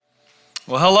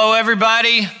Well, hello,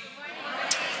 everybody.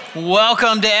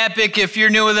 Welcome to Epic. If you're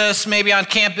new with us, maybe on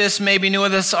campus, maybe new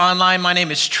with us online, my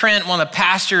name is Trent, one of the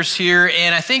pastors here,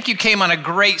 and I think you came on a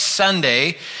great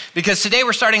Sunday because today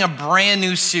we're starting a brand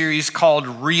new series called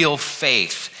Real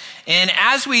Faith. And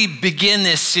as we begin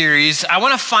this series, I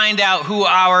want to find out who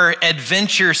our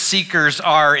adventure seekers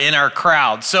are in our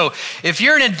crowd. So if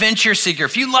you're an adventure seeker,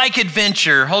 if you like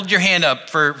adventure, hold your hand up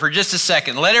for just a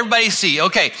second. Let everybody see.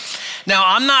 Okay. Now,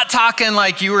 I'm not talking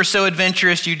like you were so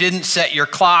adventurous you didn't set your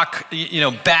clock,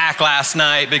 back last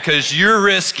night because you're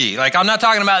risky. Like, I'm not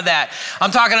talking about that.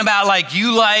 I'm talking about like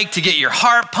you like to get your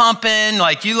heart pumping,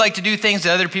 like you like to do things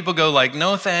that other people go like,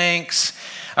 no thanks.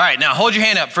 All right, now hold your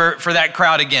hand up for that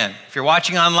crowd again. If you're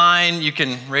watching online, you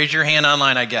can raise your hand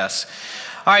online, I guess.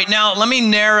 All right, now let me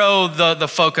narrow the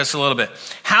focus a little bit.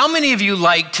 How many of you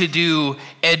like to do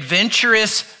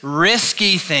adventurous,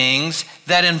 risky things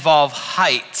that involve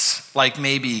heights, like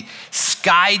maybe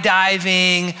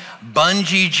skydiving,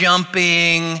 bungee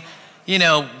jumping,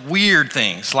 weird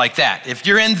things like that? If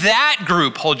you're in that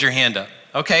group, hold your hand up.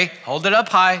 Okay, hold it up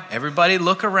high. Everybody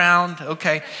look around.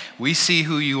 Okay, we see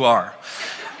who you are.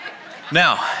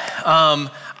 Now,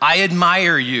 I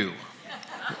admire you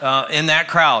in that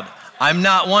crowd. I'm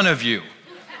not one of you. All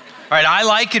right, I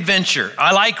like adventure.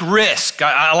 I like risk.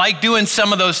 I like doing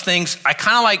some of those things. I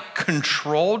kind of like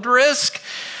controlled risk.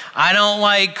 I don't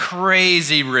like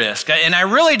crazy risk. And I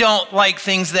really don't like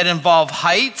things that involve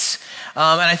heights.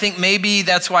 And I think maybe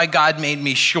that's why God made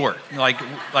me short. Like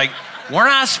we're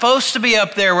not supposed to be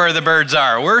up there where the birds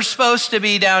are. We're supposed to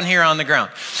be down here on the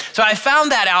ground. So I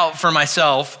found that out for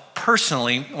myself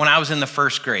personally when I was in the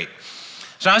first grade.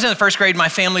 So when I was in the first grade, my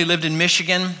family lived in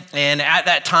Michigan, and at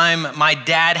that time, my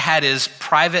dad had his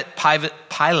private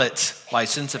pilot's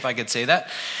license, if I could say that,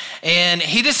 and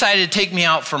he decided to take me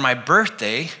out for my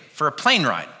birthday for a plane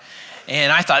ride.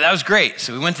 And I thought that was great.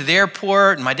 So we went to the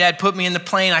airport, and my dad put me in the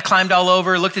plane. I climbed all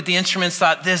over, looked at the instruments,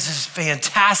 thought, this is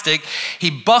fantastic. He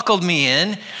buckled me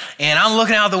in, and I'm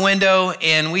looking out the window,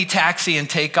 and we taxi and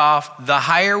take off. The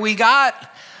higher we got,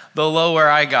 the lower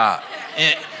I got.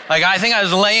 I think I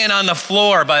was laying on the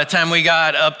floor by the time we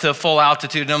got up to full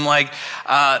altitude. And I'm like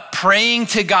praying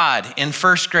to God in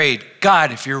first grade,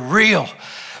 God, if you're real,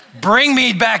 bring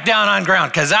me back down on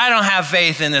ground because I don't have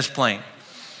faith in this plane.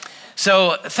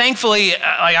 So thankfully,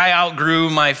 I outgrew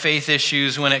my faith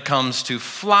issues when it comes to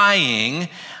flying.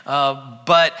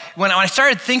 But when I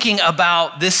started thinking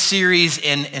about this series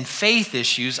and faith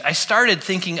issues, I started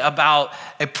thinking about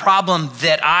a problem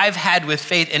that I've had with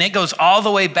faith, and it goes all the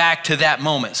way back to that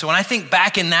moment. So when I think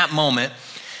back in that moment,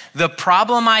 the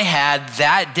problem I had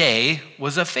that day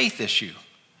was a faith issue.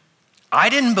 I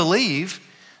didn't believe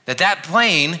that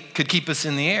plane could keep us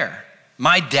in the air.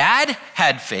 My dad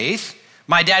had faith.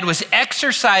 My dad was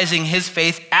exercising his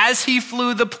faith as he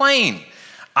flew the plane.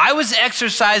 I was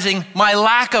exercising my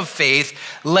lack of faith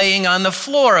laying on the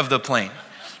floor of the plane.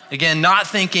 Again, not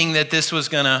thinking that this was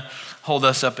gonna hold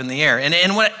us up in the air. And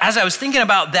as I was thinking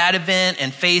about that event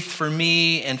and faith for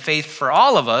me and faith for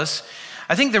all of us,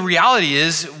 I think the reality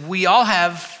is we all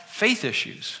have faith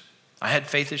issues. I had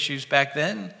faith issues back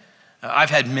then.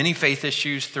 I've had many faith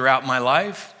issues throughout my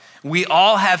life. We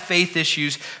all have faith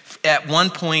issues at one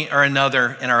point or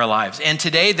another in our lives. And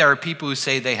today there are people who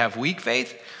say they have weak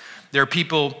faith. There are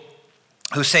people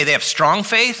who say they have strong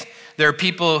faith. There are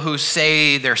people who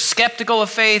say they're skeptical of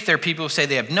faith. There are people who say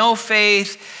they have no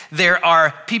faith. There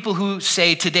are people who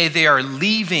say today they are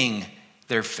leaving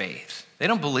their faith. They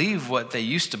don't believe what they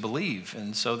used to believe,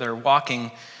 and so they're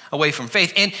walking away from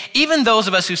faith. And even those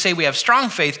of us who say we have strong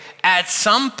faith, at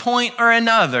some point or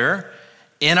another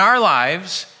in our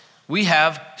lives, we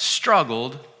have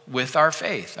struggled with our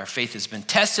faith. Our faith has been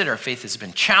tested, our faith has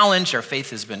been challenged, our faith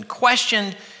has been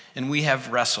questioned, and we have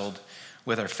wrestled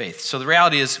with our faith. So the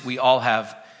reality is we all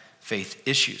have faith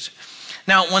issues.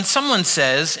 Now, when someone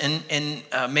says, and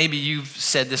maybe you've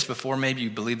said this before, maybe you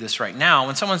believe this right now,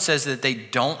 when someone says that they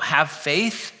don't have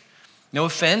faith, no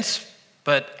offense,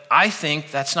 but I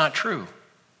think that's not true.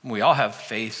 We all have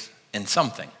faith in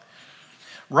something.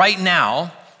 Right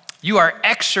now, you are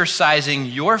exercising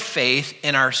your faith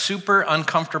in our super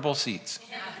uncomfortable seats.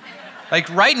 Like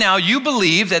right now, you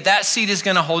believe that seat is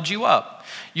gonna hold you up.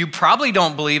 You probably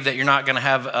don't believe that you're not gonna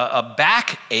have a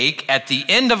backache at the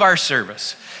end of our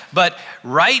service. But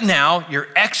right now, you're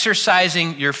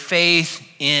exercising your faith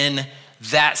in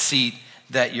that seat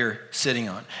that you're sitting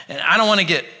on. And I don't wanna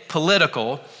get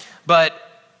political, but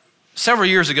several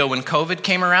years ago when COVID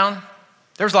came around,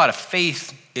 there was a lot of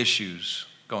faith issues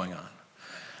going on.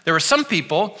 There were some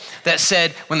people that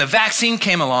said when the vaccine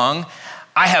came along,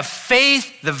 I have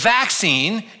faith the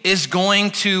vaccine is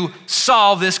going to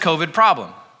solve this COVID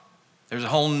problem. There's a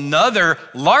whole nother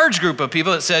large group of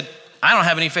people that said, I don't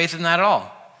have any faith in that at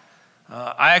all.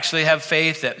 I actually have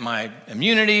faith that my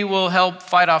immunity will help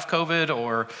fight off COVID,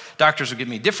 or doctors will give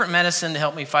me different medicine to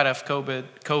help me fight off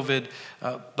COVID,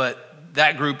 but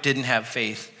that group didn't have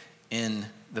faith in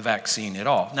the vaccine at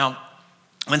all. Now,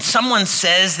 when someone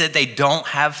says that they don't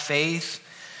have faith,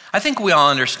 I think we all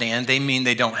understand they mean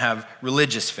they don't have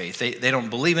religious faith. They don't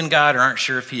believe in God or aren't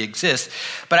sure if he exists.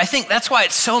 But I think that's why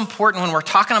it's so important when we're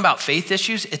talking about faith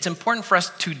issues, it's important for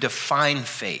us to define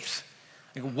faith.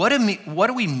 Like, what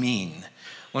do we mean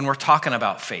when we're talking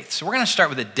about faith? So we're going to start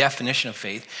with a definition of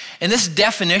faith. And this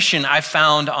definition I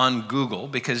found on Google,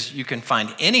 because you can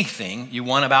find anything you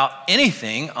want about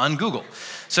anything on Google.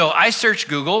 So I searched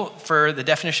Google for the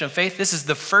definition of faith. This is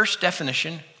the first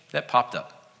definition that popped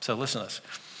up. So listen to this.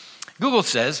 Google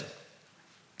says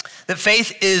that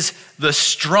faith is the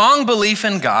strong belief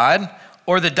in God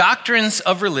or the doctrines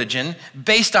of religion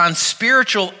based on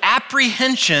spiritual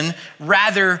apprehension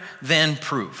rather than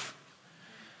proof.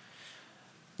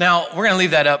 Now, we're going to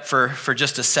leave that up for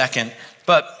just a second,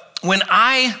 but when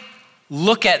I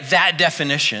look at that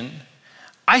definition,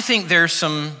 I think there's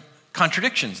some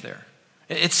contradictions there.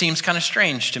 It seems kind of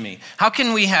strange to me. How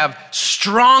can we have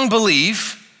strong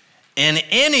belief in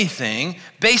anything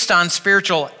based on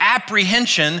spiritual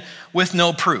apprehension with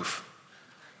no proof?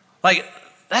 Like,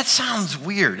 that sounds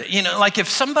weird. You know, like if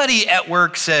somebody at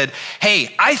work said,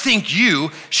 hey, I think you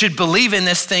should believe in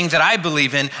this thing that I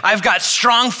believe in. I've got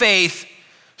strong faith,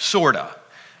 sorta,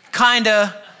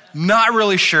 kinda, not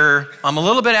really sure. I'm a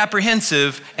little bit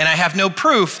apprehensive and I have no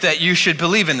proof that you should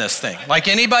believe in this thing. Like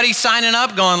anybody signing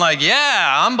up going like,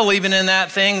 yeah, I'm believing in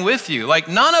that thing with you. Like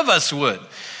none of us would.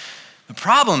 The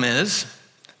problem is,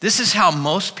 this is how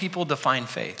most people define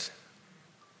faith.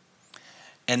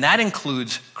 And that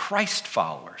includes Christ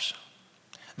followers.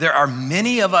 There are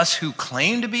many of us who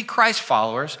claim to be Christ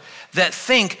followers that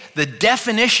think the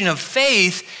definition of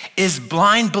faith is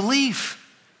blind belief.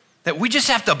 That we just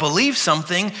have to believe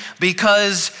something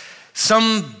because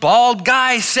some bald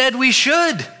guy said we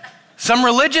should. Some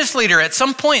religious leader at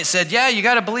some point said, yeah, you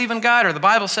got to believe in God, or the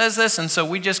Bible says this, and so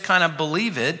we just kind of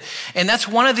believe it. And that's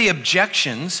one of the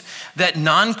objections that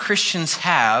non-Christians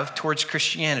have towards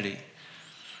Christianity,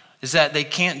 is that they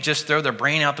can't just throw their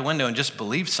brain out the window and just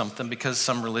believe something because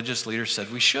some religious leader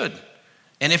said we should.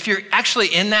 And if you're actually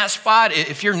in that spot,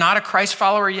 if you're not a Christ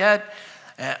follower yet,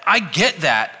 I get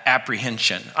that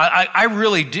apprehension. I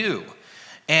really do.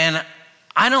 And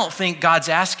I don't think God's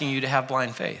asking you to have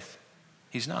blind faith.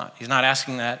 He's not. He's not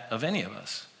asking that of any of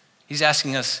us. He's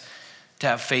asking us to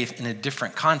have faith in a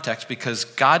different context because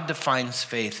God defines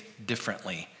faith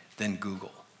differently than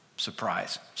Google.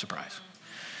 Surprise, surprise.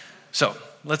 So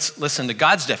let's listen to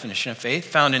God's definition of faith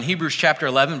found in Hebrews chapter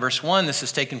 11, verse 1. This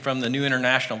is taken from the New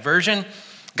International Version.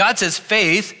 God says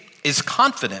faith is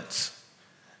confidence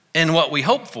in what we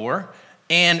hope for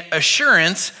and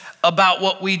assurance about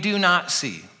what we do not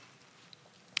see.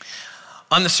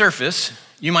 On the surface,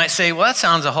 you might say, well, that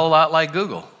sounds a whole lot like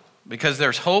Google because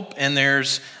there's hope and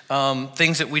there's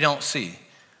things that we don't see.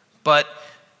 But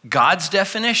God's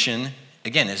definition,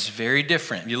 again, is very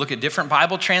different. If you look at different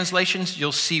Bible translations,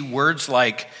 you'll see words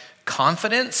like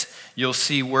confidence, you'll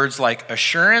see words like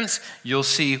assurance, you'll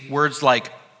see words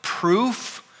like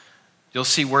proof, you'll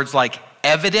see words like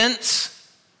evidence.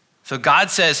 So God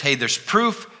says, hey, there's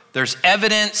proof, there's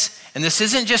evidence, and this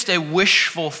isn't just a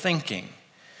wishful thinking.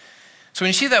 So when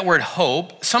you see that word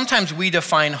hope, sometimes we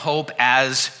define hope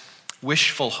as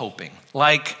wishful hoping.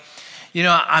 Like, you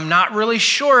know, I'm not really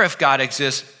sure if God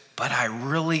exists, but I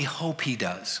really hope he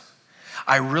does.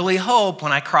 I really hope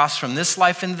when I cross from this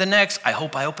life into the next, I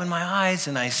hope I open my eyes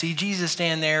and I see Jesus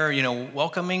stand there, you know,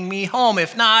 welcoming me home.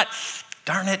 If not,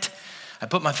 darn it, I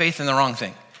put my faith in the wrong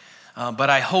thing. But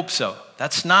I hope so.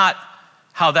 That's not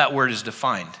how that word is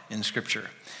defined in Scripture.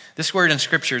 This word in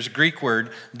Scripture is a Greek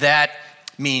word that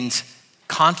means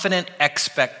confident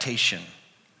expectation.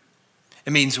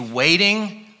 It means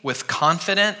waiting with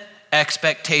confident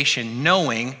expectation,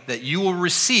 knowing that you will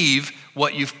receive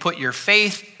what you've put your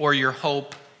faith or your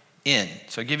hope in.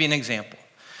 So I'll give you an example.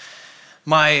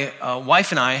 My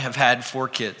wife and I have had 4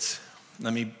 kids.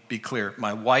 Let me be clear.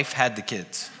 My wife had the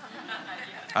kids.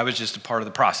 I was just a part of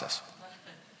the process.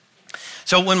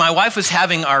 So when my wife was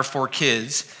having our 4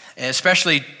 kids, and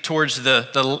especially towards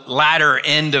the latter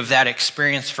end of that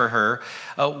experience for her,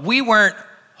 we weren't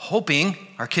hoping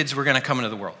our kids were going to come into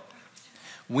the world.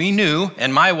 We knew,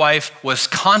 and my wife was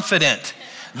confident,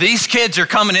 These kids are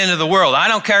coming into the world. I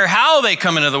don't care how they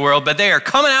come into the world, but they are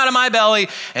coming out of my belly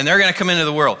and they're going to come into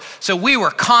the world. So we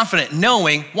were confident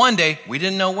knowing one day, we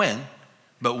didn't know when,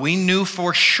 but we knew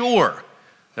for sure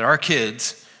that our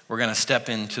kids were going to step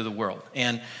into the world.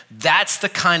 And that's the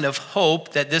kind of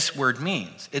hope that this word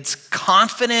means. It's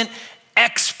confident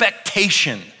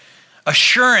expectation,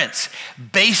 assurance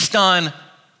based on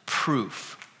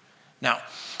proof. Now,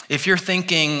 if you're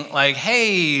thinking like,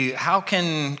 hey, how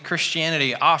can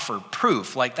Christianity offer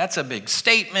proof? Like, that's a big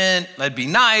statement, that'd be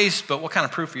nice, but what kind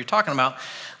of proof are you talking about?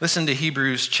 Listen to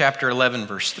Hebrews chapter 11,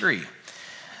 verse 3.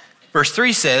 Verse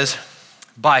 3 says,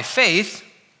 by faith,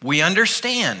 we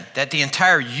understand that the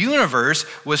entire universe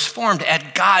was formed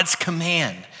at God's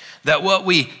command, that what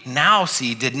we now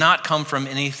see did not come from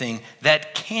anything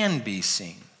that can be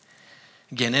seen.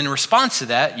 Again, in response to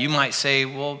that, you might say,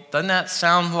 well, doesn't that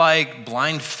sound like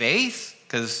blind faith?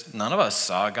 Because none of us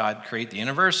saw God create the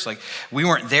universe. Like, we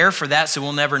weren't there for that, so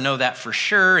we'll never know that for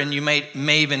sure. And you may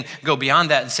even go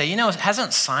beyond that and say,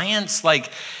 hasn't science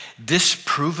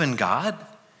disproven God?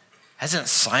 Hasn't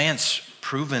science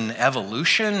proven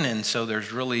evolution? And so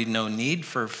there's really no need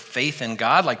for faith in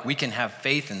God. Like, we can have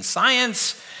faith in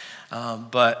science,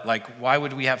 but why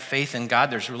would we have faith in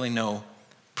God? There's really no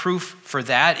proof for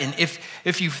that. And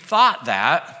if you've thought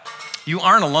that, you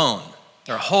aren't alone.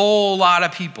 There are a whole lot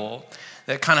of people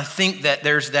that kind of think that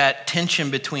there's that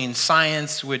tension between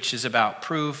science, which is about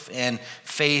proof, and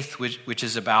faith, which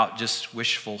is about just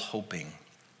wishful hoping.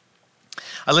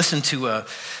 I listened to a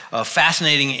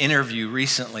fascinating interview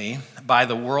recently by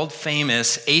the world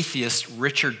famous atheist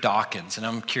Richard Dawkins. And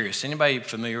I'm curious, anybody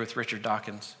familiar with Richard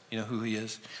Dawkins? You know who he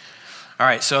is? All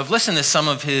right, so I've listened to some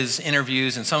of his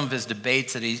interviews and some of his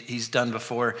debates that he's done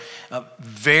before. A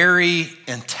very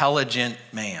intelligent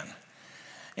man.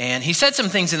 And he said some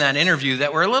things in that interview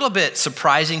that were a little bit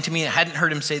surprising to me. I hadn't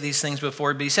heard him say these things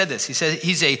before, but he said this. He said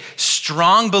he's a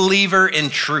strong believer in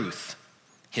truth.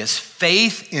 He has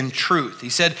faith in truth. He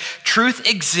said truth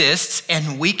exists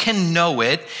and we can know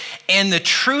it. And the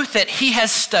truth that he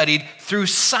has studied through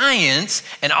science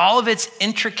and all of its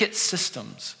intricate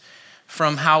systems,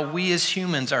 from how we as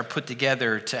humans are put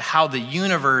together to how the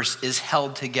universe is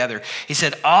held together. He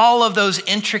said all of those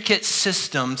intricate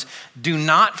systems do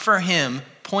not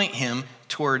point him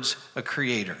towards a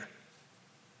creator.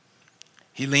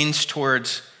 He leans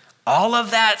towards all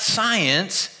of that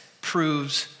science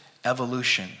proves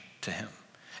evolution to him.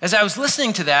 As I was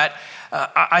listening to that,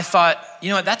 I thought,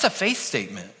 that's a faith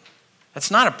statement. That's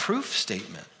not a proof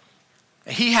statement.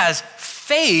 He has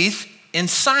faith in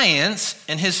science,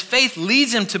 and his faith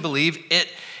leads him to believe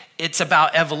it's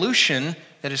about evolution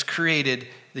that has created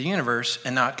the universe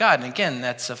and not God. And again,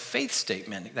 that's a faith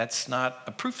statement. That's not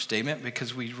a proof statement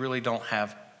because we really don't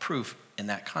have proof in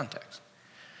that context.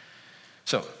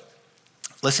 So,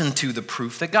 listen to the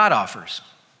proof that God offers.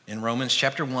 In Romans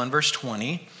chapter 1, verse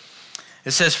 20,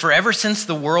 it says, for ever since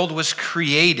the world was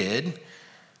created,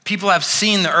 people have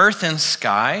seen the earth and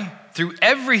sky. Through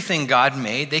everything God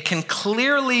made, they can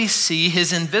clearly see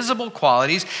his invisible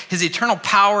qualities, his eternal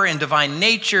power and divine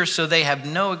nature, so they have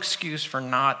no excuse for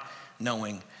not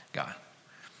knowing God.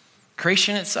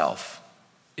 Creation itself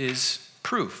is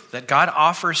proof that God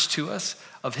offers to us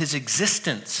of his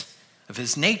existence, of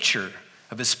his nature,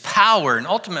 of his power, and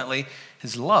ultimately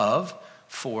his love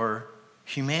for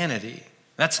humanity.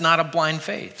 That's not a blind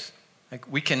faith.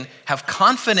 We can have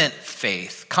confident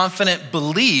faith, confident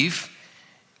belief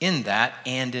in that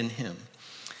and in him.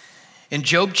 In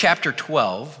Job chapter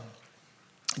 12,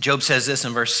 Job says this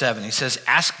in verse 7. He says,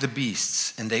 ask the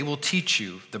beasts and they will teach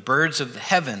you, the birds of the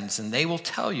heavens and they will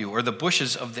tell you, or the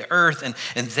bushes of the earth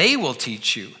and they will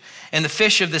teach you. And the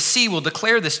fish of the sea will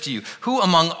declare this to you. Who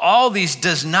among all these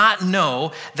does not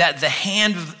know that the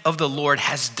hand of the Lord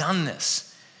has done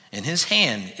this? In his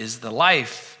hand is the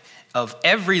life of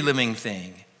every living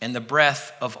thing and the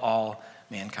breath of all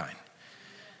mankind.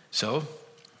 So,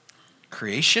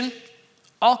 creation,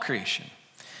 all creation,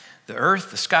 the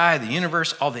earth, the sky, the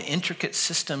universe, all the intricate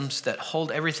systems that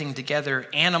hold everything together,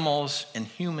 animals and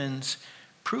humans,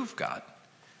 prove God.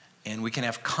 And we can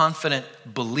have confident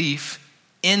belief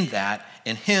in that,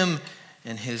 in him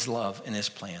and his love and his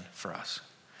plan for us.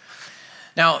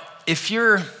 Now, if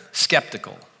you're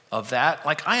skeptical of that,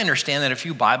 I understand that a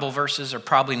few Bible verses are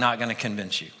probably not going to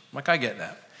convince you. I get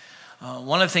that.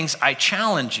 One of the things I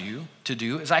challenge you to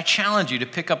do is I challenge you to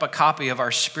pick up a copy of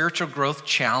our Spiritual Growth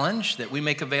Challenge that we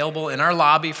make available in our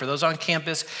lobby for those on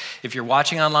campus. If you're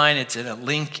watching online, it's in a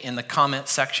link in the comment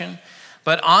section.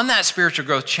 But on that spiritual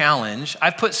growth challenge,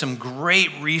 I've put some great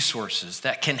resources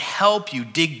that can help you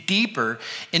dig deeper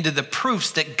into the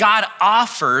proofs that God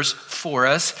offers for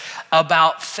us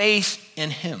about faith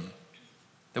in him.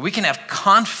 That we can have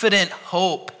confident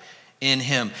hope in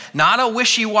him. Not a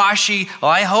wishy-washy,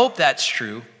 well, I hope that's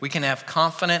true. We can have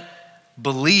confident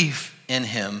belief in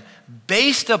him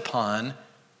based upon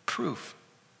proof.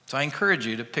 So I encourage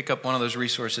you to pick up one of those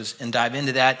resources and dive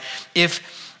into that. If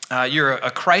you're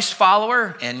a Christ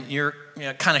follower and you're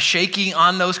kind of shaky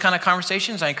on those kind of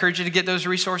conversations, I encourage you to get those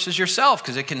resources yourself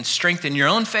because it can strengthen your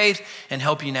own faith and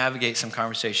help you navigate some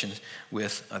conversations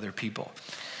with other people.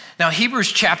 Now,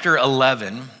 Hebrews chapter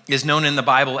 11 is known in the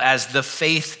Bible as the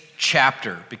faith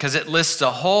chapter because it lists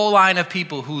a whole line of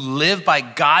people who live by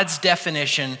God's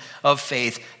definition of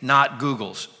faith, not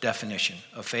Google's definition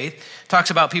of faith. It talks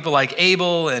about people like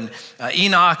Abel and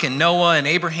Enoch and Noah and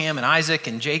Abraham and Isaac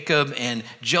and Jacob and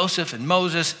Joseph and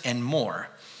Moses and more.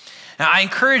 Now, I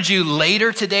encourage you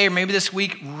later today or maybe this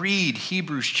week, read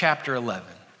Hebrews chapter 11.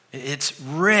 It's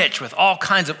rich with all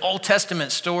kinds of Old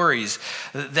Testament stories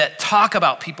that talk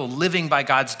about people living by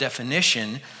God's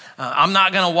definition. I'm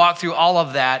not going to walk through all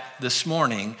of that this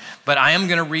morning, but I am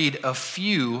going to read a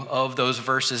few of those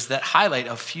verses that highlight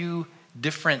a few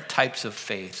different types of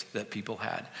faith that people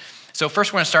had. So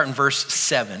first we're going to start in verse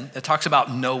 7. It talks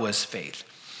about Noah's faith.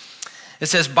 It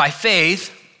says,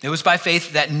 it was by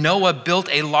faith that Noah built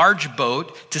a large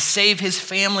boat to save his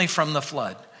family from the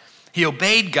flood. He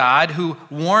obeyed God who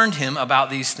warned him about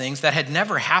these things that had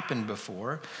never happened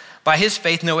before. By his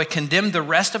faith, Noah condemned the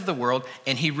rest of the world,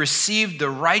 and he received the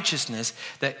righteousness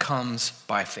that comes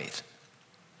by faith.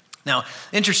 Now,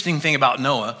 interesting thing about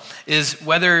Noah is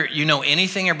whether you know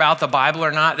anything about the Bible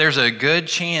or not, there's a good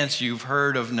chance you've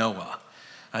heard of Noah.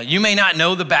 You may not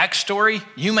know the backstory.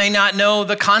 You may not know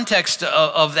the context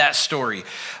of that story.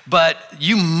 But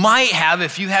you might have,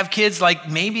 if you have kids, like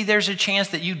maybe there's a chance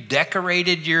that you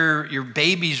decorated your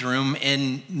baby's room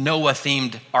in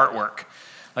Noah-themed artwork.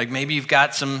 Like maybe you've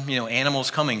got some, animals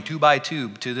coming 2 by 2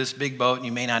 to this big boat and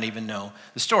you may not even know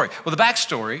the story. Well, the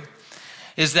backstory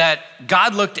is that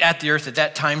God looked at the earth at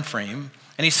that time frame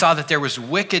and he saw that there was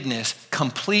wickedness,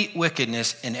 complete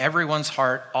wickedness in everyone's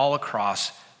heart all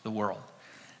across the world.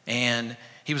 And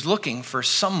he was looking for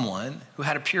someone who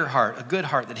had a pure heart, a good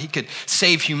heart that he could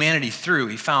save humanity through.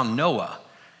 He found Noah.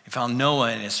 He found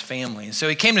Noah and his family. And so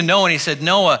he came to Noah and he said,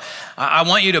 Noah, I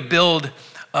want you to build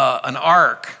an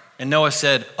ark. And Noah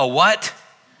said, a what?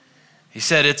 He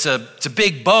said, it's a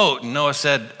big boat. And Noah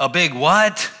said, a big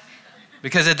what?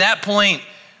 Because at that point,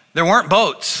 there weren't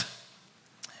boats.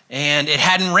 And it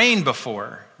hadn't rained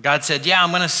before. God said, yeah, I'm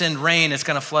going to send rain. It's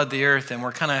going to flood the earth. And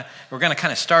we're going to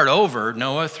kind of start over,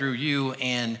 Noah, through you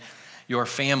and your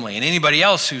family. And anybody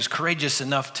else who's courageous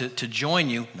enough to join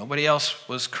you, nobody else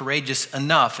was courageous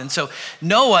enough. And so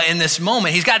Noah, in this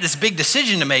moment, he's got this big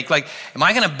decision to make. Like, am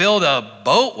I going to build a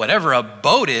boat, whatever a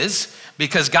boat is,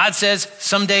 because God says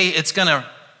someday it's going to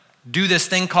do this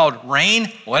thing called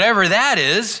rain, whatever that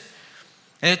is.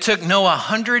 And it took Noah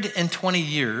 120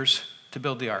 years to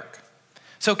build the ark.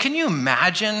 So can you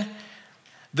imagine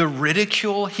the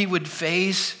ridicule he would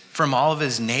face from all of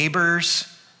his neighbors?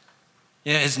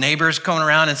 His neighbors coming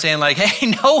around and saying like, hey,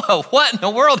 Noah, what in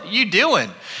the world are you doing?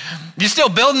 You still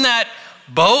building that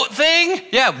boat thing?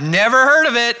 Yeah, never heard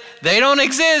of it. They don't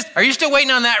exist. Are you still waiting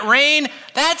on that rain?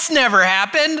 That's never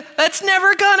happened. That's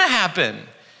never gonna happen.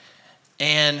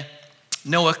 And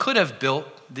Noah could have built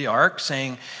the ark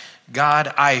saying,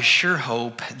 God, I sure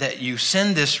hope that you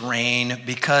send this rain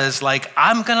because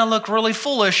I'm gonna look really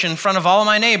foolish in front of all of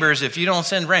my neighbors if you don't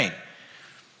send rain.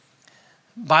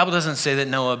 The Bible doesn't say that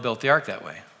Noah built the ark that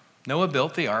way. Noah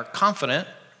built the ark confident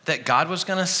that God was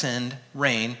going to send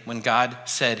rain when God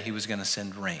said he was going to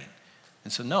send rain.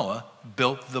 And so Noah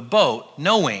built the boat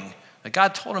knowing that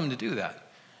God told him to do that.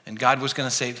 And God was going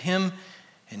to save him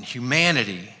and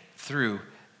humanity through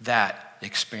that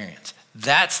experience.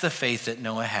 That's the faith that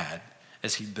Noah had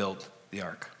as he built the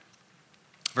ark.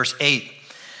 Verse 8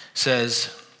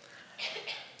 says,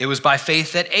 it was by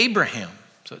faith that Abraham,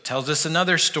 so it tells us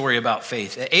another story about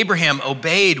faith. Abraham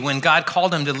obeyed when God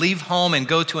called him to leave home and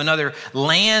go to another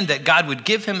land that God would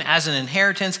give him as an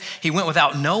inheritance. He went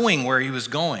without knowing where he was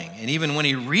going. And even when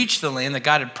he reached the land that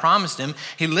God had promised him,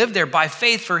 he lived there by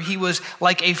faith, for he was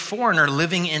like a foreigner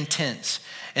living in tents.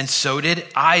 And so did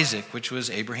Isaac, which was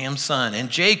Abraham's son, and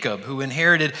Jacob, who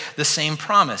inherited the same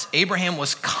promise. Abraham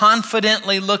was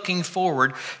confidently looking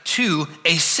forward to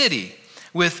a city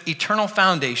with eternal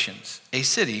foundations, a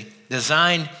city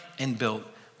designed and built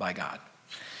by God.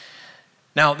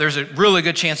 Now, there's a really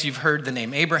good chance you've heard the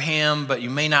name Abraham, but you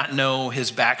may not know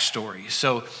his backstory.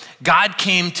 So God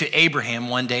came to Abraham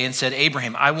one day and said,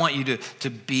 Abraham, I want you to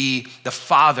be the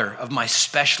father of my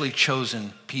specially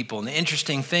chosen people. And the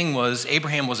interesting thing was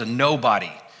Abraham was a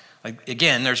nobody. Like,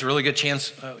 again, there's a really good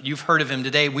chance you've heard of him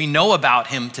today. We know about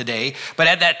him today, but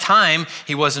at that time,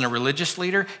 he wasn't a religious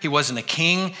leader. He wasn't a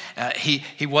king.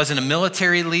 He wasn't a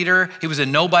military leader. He was a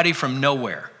nobody from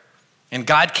nowhere. And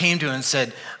God came to him and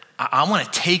said, I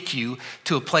want to take you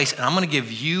to a place and I'm going to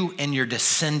give you and your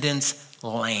descendants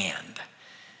land.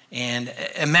 And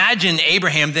imagine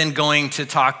Abraham then going to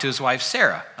talk to his wife,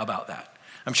 Sarah, about that.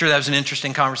 I'm sure that was an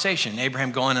interesting conversation.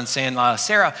 Abraham going and saying,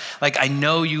 Sarah, like, I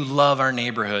know you love our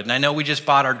neighborhood and I know we just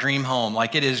bought our dream home.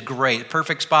 Like, it is great.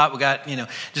 Perfect spot. We got,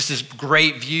 just this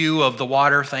great view of the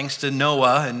water thanks to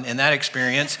Noah and that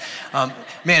experience. Man,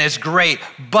 it's great,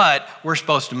 but we're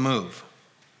supposed to move.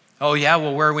 Oh yeah,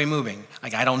 well, where are we moving?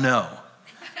 Like, I don't know.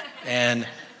 And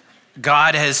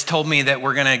God has told me that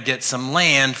we're gonna get some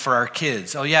land for our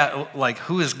kids. Oh yeah, like,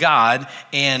 who is God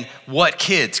and what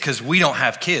kids? Because we don't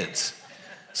have kids.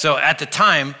 So at the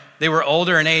time, they were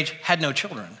older in age, had no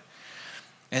children.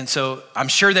 And so I'm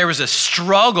sure there was a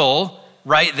struggle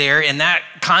right there in that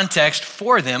context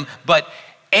for them, but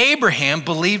Abraham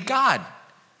believed God.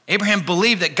 Abraham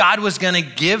believed that God was gonna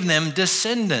give them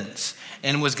descendants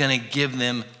and was going to give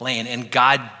them land. And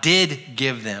God did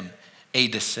give them a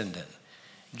descendant.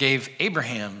 Gave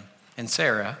Abraham and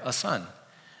Sarah a son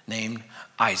named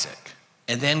Isaac.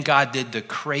 And then God did the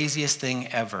craziest thing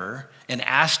ever and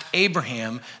asked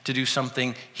Abraham to do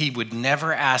something he would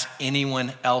never ask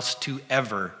anyone else to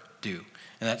ever do.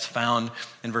 And that's found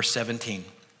in verse 17.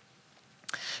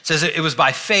 It says it was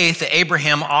by faith that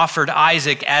Abraham offered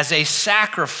Isaac as a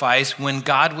sacrifice when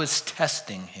God was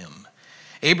testing him.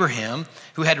 Abraham,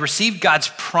 who had received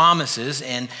God's promises,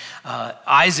 and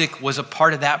Isaac was a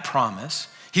part of that promise,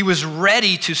 he was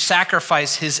ready to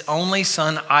sacrifice his only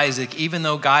son, Isaac, even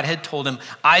though God had told him,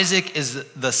 Isaac is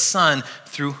the son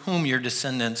through whom your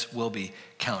descendants will be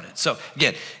counted. So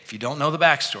again, if you don't know the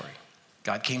backstory,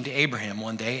 God came to Abraham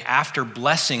one day after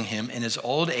blessing him in his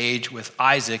old age with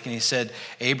Isaac, and he said,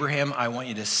 Abraham, I want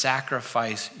you to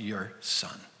sacrifice your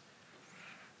son.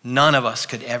 None of us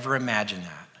could ever imagine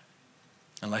that.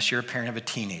 Unless you're a parent of a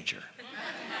teenager,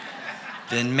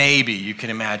 then maybe you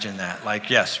can imagine that. Like,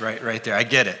 yes, right there. I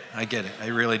get it. I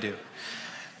really do.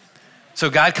 So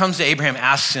God comes to Abraham,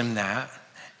 asks him that,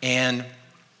 and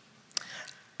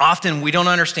often we don't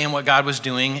understand what God was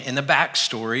doing in the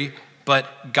backstory,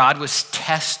 but God was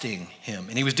testing him.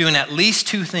 And he was doing at least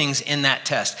two things in that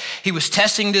test. He was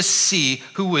testing to see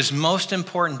who was most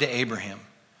important to Abraham.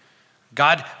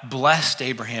 God blessed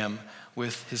Abraham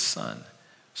with his son.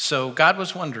 So God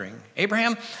was wondering,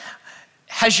 Abraham,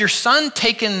 has your son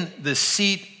taken the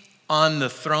seat on the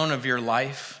throne of your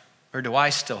life, or do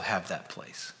I still have that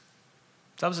place?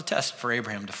 So that was a test for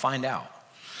Abraham to find out.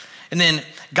 And then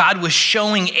God was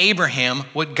showing Abraham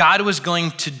what God was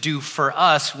going to do for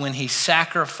us when he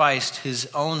sacrificed his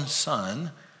own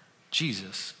son,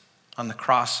 Jesus, on the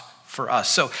cross for us.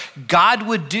 So God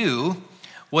would do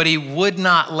what he would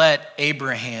not let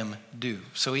Abraham do.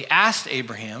 So he asked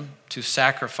Abraham to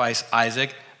sacrifice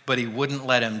Isaac, but he wouldn't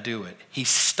let him do it. He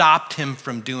stopped him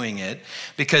from doing it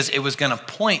because it was going to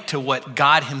point to what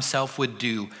God himself would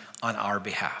do on our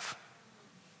behalf.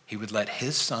 He would let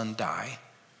his son die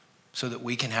so that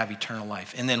we can have eternal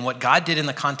life. And then what God did in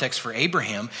the context for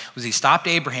Abraham was he stopped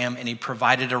Abraham and he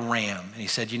provided a ram. And he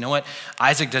said, you know what?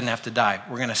 Isaac doesn't have to die.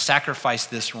 We're going to sacrifice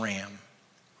this ram.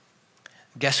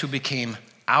 Guess who became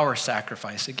our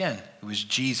sacrifice? Again, it was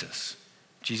Jesus.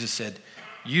 Jesus said,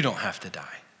 you don't have to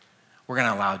die. We're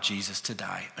going to allow Jesus to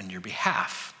die on your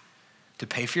behalf to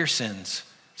pay for your sins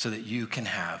so that you can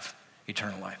have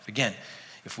eternal life. Again,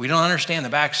 if we don't understand the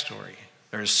backstory,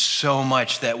 there's so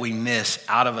much that we miss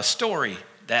out of a story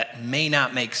that may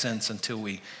not make sense until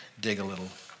we dig a little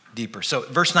deeper. So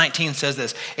verse 19 says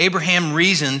this, Abraham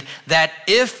reasoned that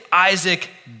if Isaac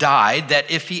died,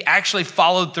 that if he actually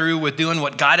followed through with doing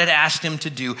what God had asked him to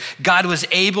do, God was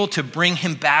able to bring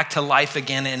him back to life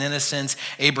again. And in a sense,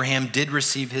 Abraham did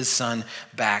receive his son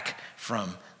back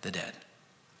from the dead.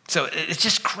 So it's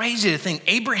just crazy to think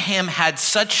Abraham had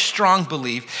such strong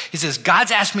belief. He says,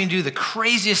 God's asked me to do the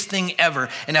craziest thing ever.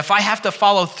 And if I have to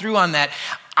follow through on that,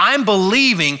 I'm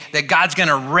believing that God's going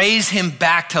to raise him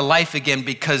back to life again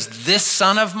because this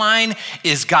son of mine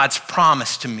is God's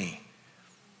promise to me.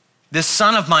 This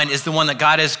son of mine is the one that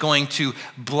God is going to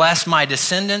bless my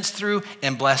descendants through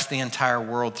and bless the entire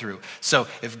world through. So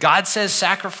if God says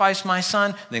sacrifice my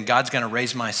son, then God's going to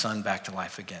raise my son back to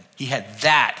life again. He had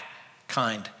that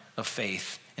kind of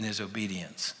faith in his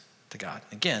obedience to God.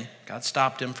 Again, God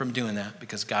stopped him from doing that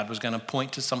because God was going to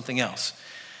point to something else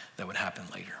that would happen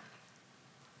later.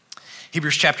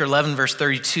 Hebrews chapter 11, verse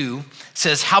 32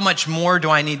 says, "How much more do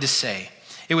I need to say?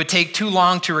 It would take too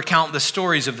long to recount the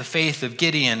stories of the faith of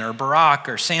Gideon or Barak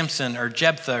or Samson or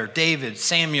Jephthah or David,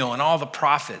 Samuel, and all the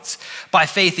prophets. By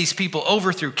faith, these people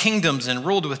overthrew kingdoms and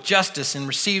ruled with justice and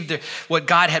received what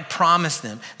God had promised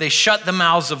them. They shut the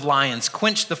mouths of lions,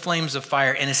 quenched the flames of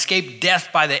fire, and escaped death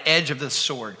by the edge of the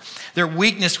sword. Their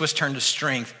weakness was turned to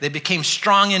strength. They became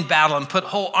strong in battle and put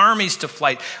whole armies to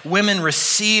flight. Women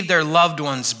received their loved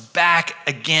ones back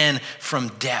again from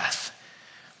death."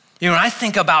 You know, when I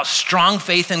think about strong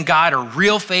faith in God or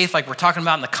real faith, like we're talking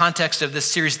about in the context of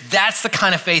this series, that's the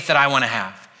kind of faith that I want to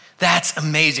have. That's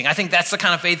amazing. I think that's the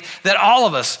kind of faith that all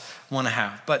of us want to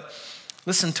have. But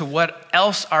listen to what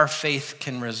else our faith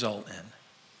can result in.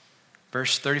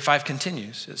 Verse 35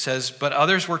 continues. It says, "But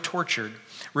others were tortured,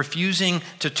 refusing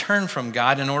to turn from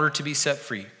God in order to be set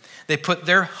free. They put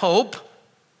their hope,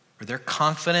 or their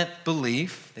confident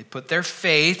belief, they put their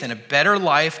faith in a better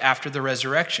life after the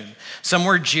resurrection. Some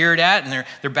were jeered at and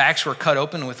their backs were cut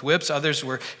open with whips. Others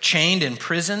were chained in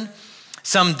prison.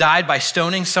 Some died by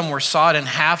stoning. Some were sawed in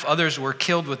half. Others were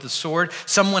killed with the sword.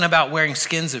 Some went about wearing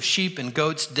skins of sheep and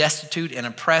goats, destitute and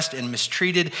oppressed and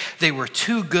mistreated. They were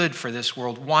too good for this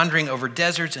world, wandering over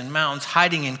deserts and mountains,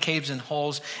 hiding in caves and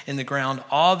holes in the ground.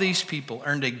 All these people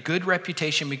earned a good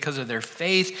reputation because of their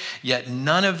faith, yet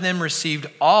none of them received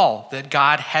all that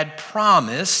God had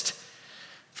promised,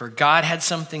 for God had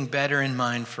something better in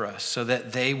mind for us, so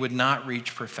that they would not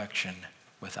reach perfection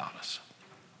without us."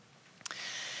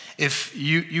 If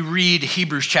you read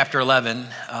Hebrews chapter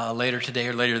 11 later today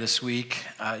or later this week,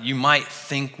 you might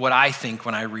think what I think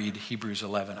when I read Hebrews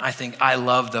 11. I think I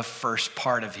love the first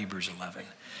part of Hebrews 11.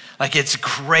 Like, it's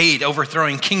great,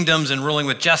 overthrowing kingdoms and ruling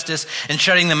with justice and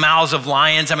shutting the mouths of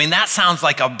lions. I mean, that sounds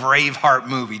like a Braveheart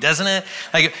movie, doesn't it?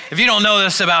 Like, if you don't know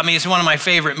this about me, it's one of my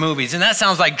favorite movies. And that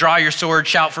sounds like draw your sword,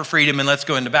 shout for freedom, and let's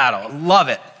go into battle. Love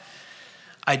it.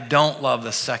 I don't love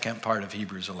the second part of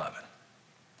Hebrews 11.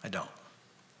 I don't.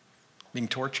 Being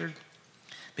tortured,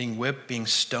 being whipped, being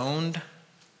stoned,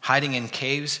 hiding in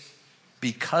caves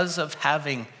because of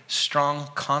having strong,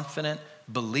 confident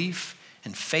belief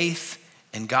and faith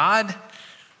in God,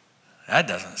 that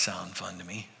doesn't sound fun to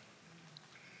me.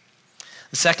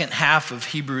 The second half of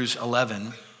Hebrews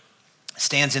 11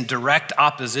 stands in direct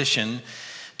opposition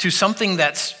to something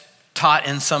that's taught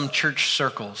in some church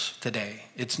circles today.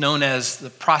 It's known as the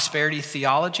prosperity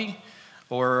theology,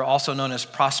 or also known as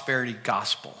prosperity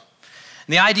gospel.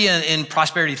 And the idea in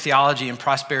prosperity theology and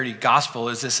prosperity gospel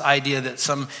is this idea that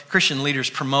some Christian leaders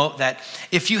promote, that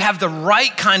if you have the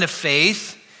right kind of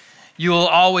faith, you will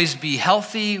always be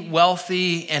healthy,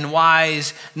 wealthy, and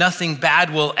wise. Nothing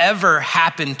bad will ever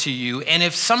happen to you. And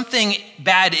if something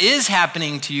bad is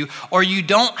happening to you, or you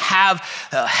don't have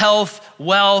health,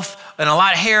 wealth, and a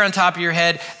lot of hair on top of your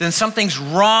head, then something's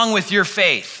wrong with your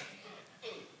faith,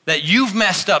 that you've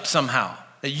messed up somehow,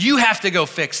 that you have to go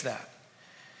fix that.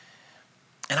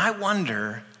 And I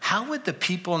wonder, how would the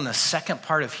people in the second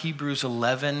part of Hebrews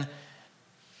 11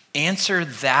 answer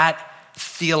that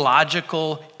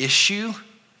theological issue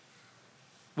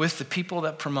with the people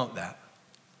that promote that?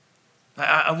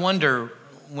 I wonder,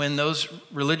 when those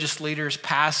religious leaders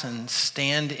pass and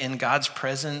stand in God's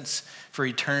presence for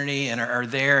eternity and are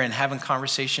there and having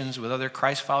conversations with other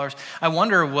Christ followers, I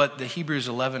wonder what the Hebrews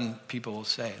 11 people will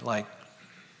say. Like,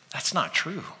 that's not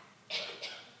true.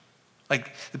 Like,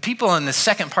 the people in the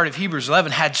second part of Hebrews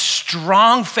 11 had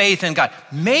strong faith in God.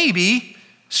 Maybe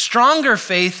stronger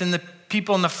faith than the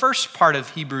people in the first part of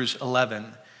Hebrews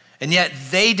 11. And yet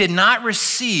they did not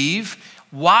receive,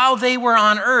 while they were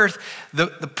on earth, the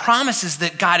promises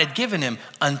that God had given him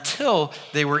until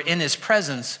they were in his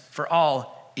presence for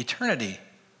all eternity.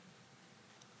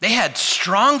 They had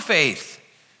strong faith.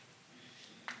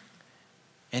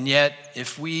 And yet,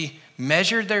 if we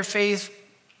measured their faith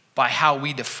by how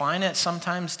we define it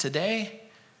sometimes today,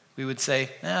 we would say,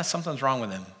 something's wrong with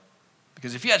him.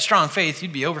 Because if you had strong faith,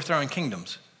 you'd be overthrowing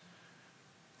kingdoms.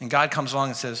 And God comes along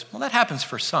and says, well, that happens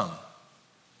for some.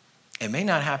 It may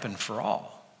not happen for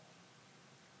all.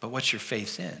 But what's your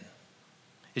faith in?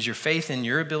 Is your faith in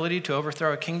your ability to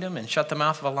overthrow a kingdom and shut the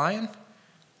mouth of a lion?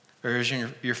 Or is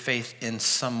your faith in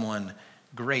someone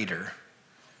greater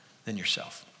than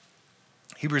yourself?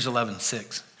 Hebrews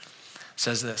 11:6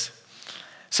 says this.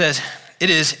 It says, it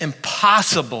is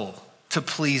impossible to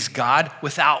please God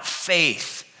without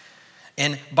faith.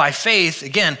 And by faith,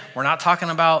 again, we're not talking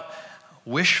about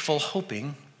wishful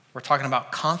hoping. We're talking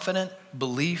about confident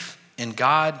belief in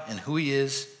God and who he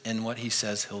is and what he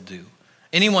says he'll do.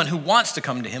 Anyone who wants to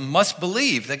come to him must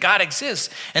believe that God exists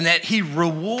and that he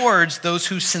rewards those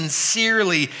who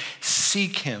sincerely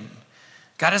seek him.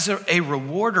 God is a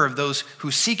rewarder of those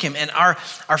who seek him, and our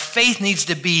faith needs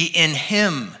to be in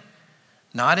him,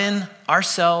 not in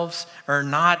ourselves or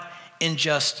not in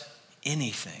just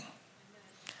anything.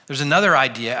 There's another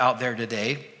idea out there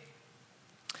today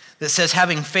that says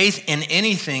having faith in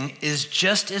anything is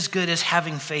just as good as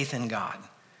having faith in God.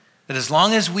 That as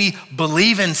long as we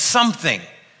believe in something,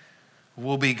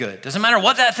 we'll be good. Doesn't matter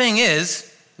what that thing is,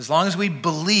 as long as we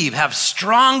believe, have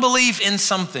strong belief in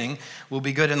something, we'll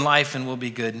be good in life and we'll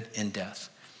be good in death.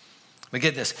 But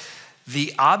get this,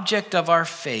 the object of our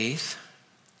faith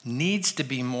needs to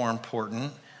be more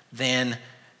important than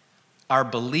our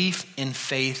belief in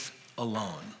faith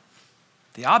alone.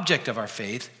 The object of our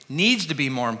faith needs to be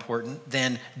more important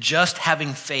than just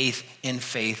having faith in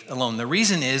faith alone. The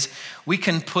reason is we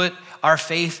can put our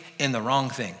faith in the wrong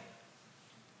thing.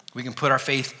 We can put our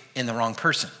faith in the wrong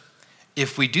person.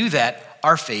 If we do that,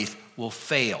 our faith will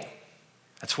fail.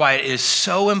 That's why it is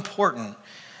so important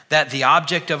that the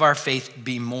object of our faith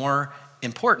be more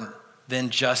important than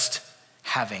just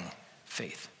having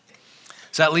faith.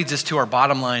 So that leads us to our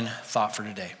bottom line thought for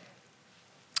today.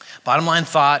 Bottom line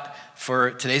thought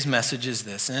for today's message is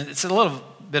this, and it's a little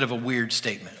bit of a weird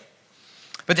statement.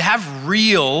 But to have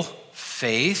real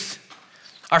faith,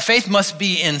 our faith must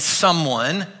be in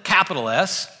someone, capital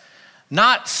S,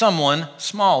 not someone,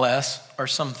 small s, or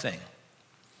something.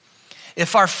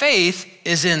 If our faith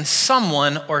is in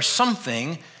someone or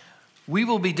something, we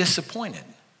will be disappointed.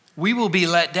 We will be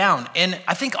let down. And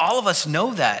I think all of us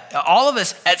know that. All of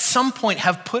us at some point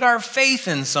have put our faith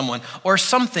in someone or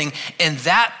something, and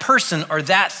that person or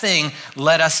that thing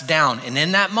let us down. And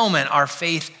in that moment, our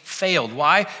faith failed.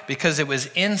 Why? Because it was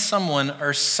in someone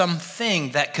or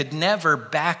something that could never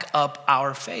back up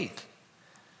our faith.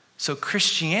 So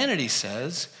Christianity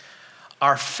says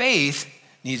our faith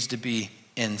needs to be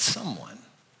in someone,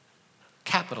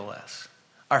 capital S.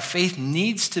 Our faith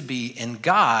needs to be in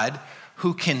God,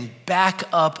 who can back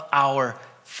up our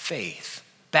faith,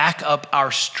 back up our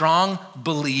strong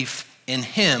belief in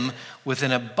him with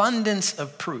an abundance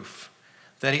of proof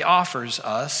that he offers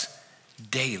us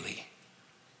daily.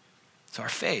 So our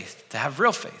faith, to have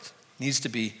real faith, needs to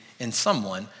be in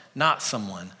someone, not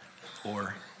someone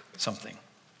or something.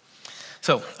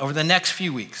 So over the next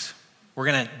few weeks, we're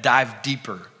going to dive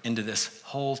deeper into this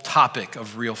whole topic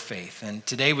of real faith. And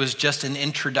today was just an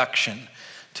introduction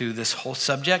to this whole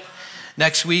subject.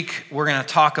 Next week, we're going to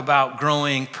talk about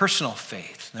growing personal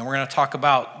faith. And we're going to talk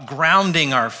about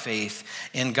grounding our faith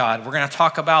in God. We're going to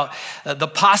talk about the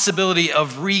possibility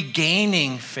of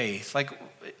regaining faith. Like,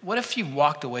 what if you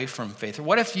walked away from faith? Or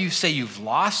what if you say you've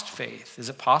lost faith? Is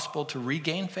it possible to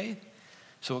regain faith?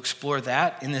 So we'll explore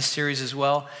that in this series, as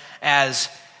well as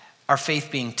our faith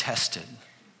being tested.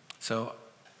 So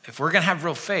if we're going to have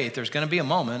real faith, there's going to be a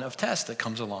moment of test that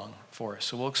comes along for us.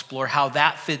 So we'll explore how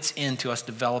that fits into us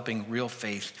developing real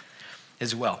faith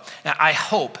as well. Now, I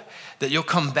hope that you'll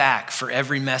come back for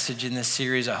every message in this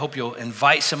series. I hope you'll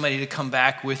invite somebody to come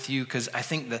back with you, because I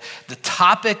think the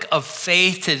topic of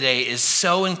faith today is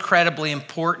so incredibly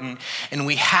important, and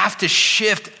we have to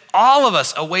shift all of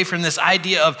us away from this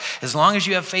idea of as long as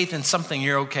you have faith in something,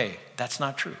 you're okay. That's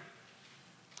not true.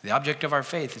 The object of our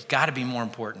faith has got to be more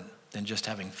important than just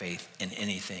having faith in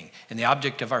anything. And the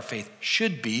object of our faith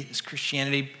should be, as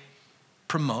Christianity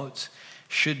promotes,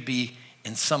 should be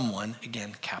in someone,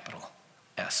 again, capital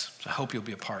S. So I hope you'll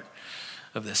be a part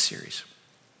of this series.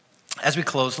 As we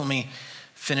close, let me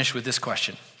finish with this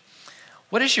question.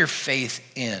 What is your faith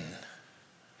in?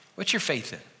 What's your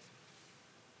faith in?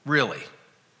 Really?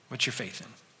 What's your faith in?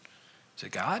 Is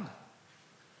it God?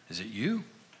 Is it you?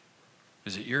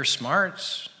 Is it your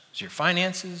smarts? Is it your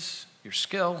finances? Your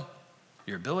skill?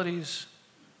 Your abilities?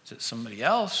 Is it somebody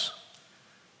else?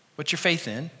 What's your faith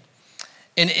in?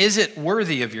 And is it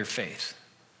worthy of your faith?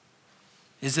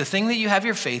 Is the thing that you have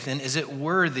your faith in, is it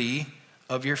worthy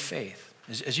of your faith?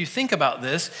 As you think about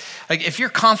this, like if you're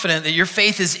confident that your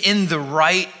faith is in the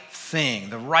right thing,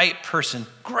 the right person,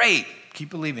 great, keep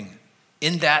believing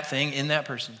in that thing, in that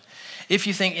person. If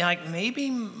you think, like maybe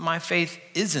my faith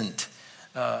isn't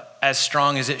as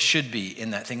strong as it should be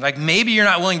in that thing. Like maybe you're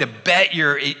not willing to bet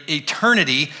your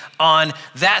eternity on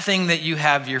that thing that you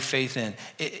have your faith in.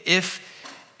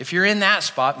 If you're in that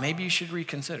spot, maybe you should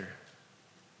reconsider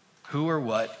who or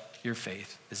what your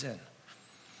faith is in.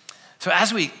 So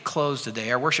as we close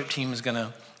today, our worship team is going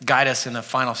to guide us in a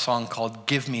final song called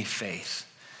Give Me Faith.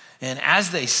 And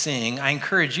as they sing, I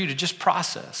encourage you to just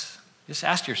process. Just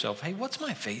ask yourself, hey, what's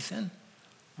my faith in?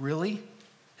 Really?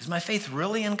 Is my faith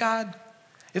really in God?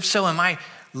 If so, am I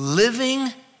living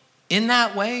in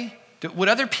that way, would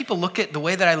other people look at the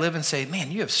way that I live and say,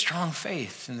 man, you have strong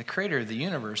faith in the creator of the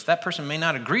universe? That person may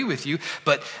not agree with you,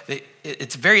 but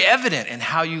it's very evident in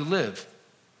how you live,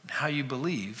 how you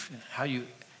believe, how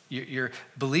your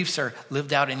beliefs are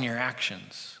lived out in your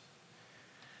actions.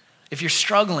 If you're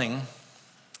struggling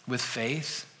with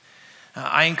faith,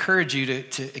 I encourage you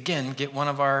to again, get one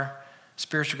of our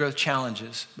spiritual growth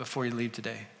challenges before you leave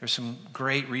today. There's some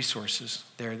great resources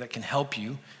there that can help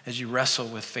you as you wrestle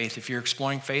with faith. If you're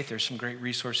exploring faith, there's some great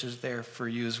resources there for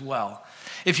you as well.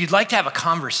 If you'd like to have a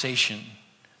conversation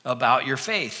about your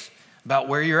faith, about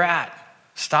where you're at,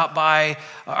 stop by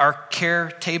our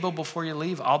care table before you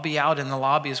leave. I'll be out in the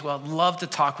lobby as well. I'd love to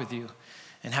talk with you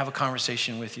and have a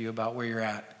conversation with you about where you're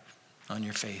at on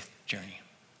your faith journey.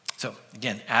 So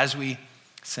again, as we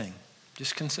sing,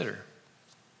 just consider,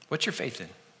 what's your faith in?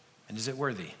 And is it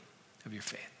worthy of your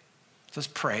faith? So let's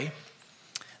pray,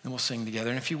 and we'll sing together.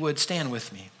 And if you would, stand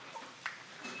with me.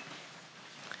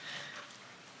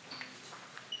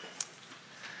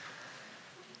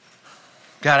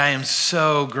 God, I am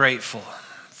so grateful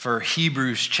for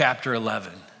Hebrews chapter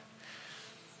 11,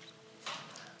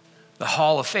 the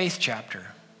Hall of Faith chapter.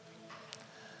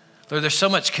 Lord, there's so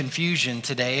much confusion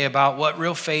today about what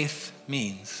real faith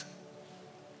means.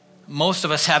 Most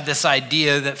of us have this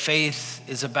idea that faith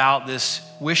is about this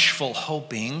wishful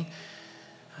hoping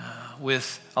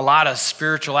with a lot of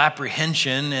spiritual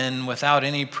apprehension and without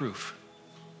any proof.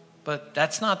 But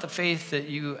that's not the faith that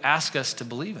you ask us to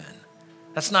believe in.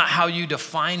 That's not how you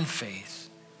define faith.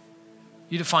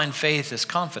 You define faith as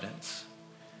confidence,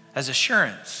 as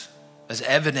assurance, as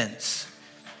evidence,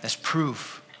 as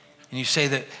proof. And you say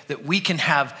that we can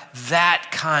have that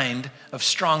kind of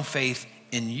strong faith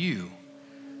in you.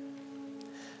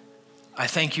 I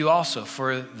thank you also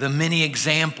for the many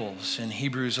examples in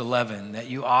Hebrews 11 that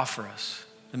you offer us,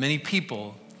 the many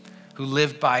people who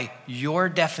lived by your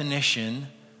definition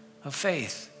of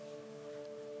faith.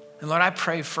 And Lord, I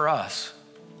pray for us.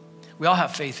 We all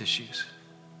have faith issues.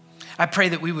 I pray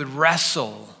that we would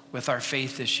wrestle with our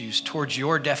faith issues towards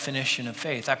your definition of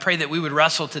faith. I pray that we would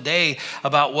wrestle today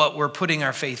about what we're putting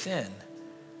our faith in.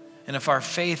 And if our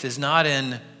faith is not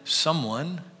in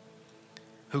someone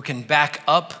who can back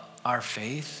up our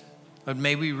faith, Lord,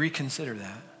 may we reconsider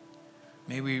that.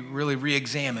 May we really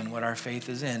re-examine what our faith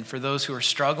is in. For those who are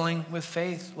struggling with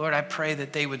faith, Lord, I pray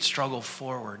that they would struggle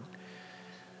forward,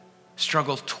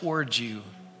 struggle towards you,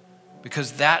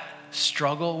 because that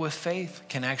struggle with faith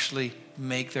can actually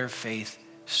make their faith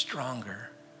stronger.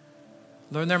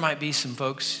 Lord, there might be some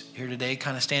folks here today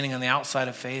kind of standing on the outside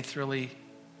of faith, really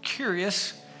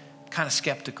curious, kind of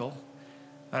skeptical.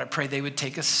 But I pray they would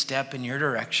take a step in your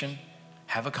direction,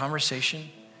 have a conversation,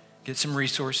 get some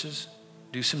resources,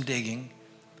 do some digging,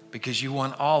 because you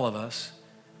want all of us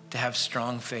to have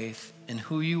strong faith in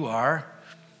who you are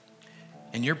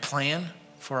and your plan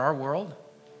for our world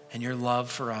and your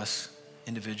love for us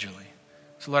individually.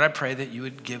 So Lord, I pray that you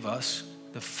would give us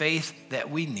the faith that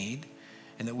we need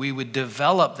and that we would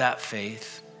develop that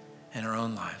faith in our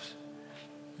own lives.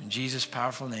 In Jesus'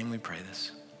 powerful name we pray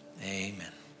this.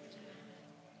 Amen.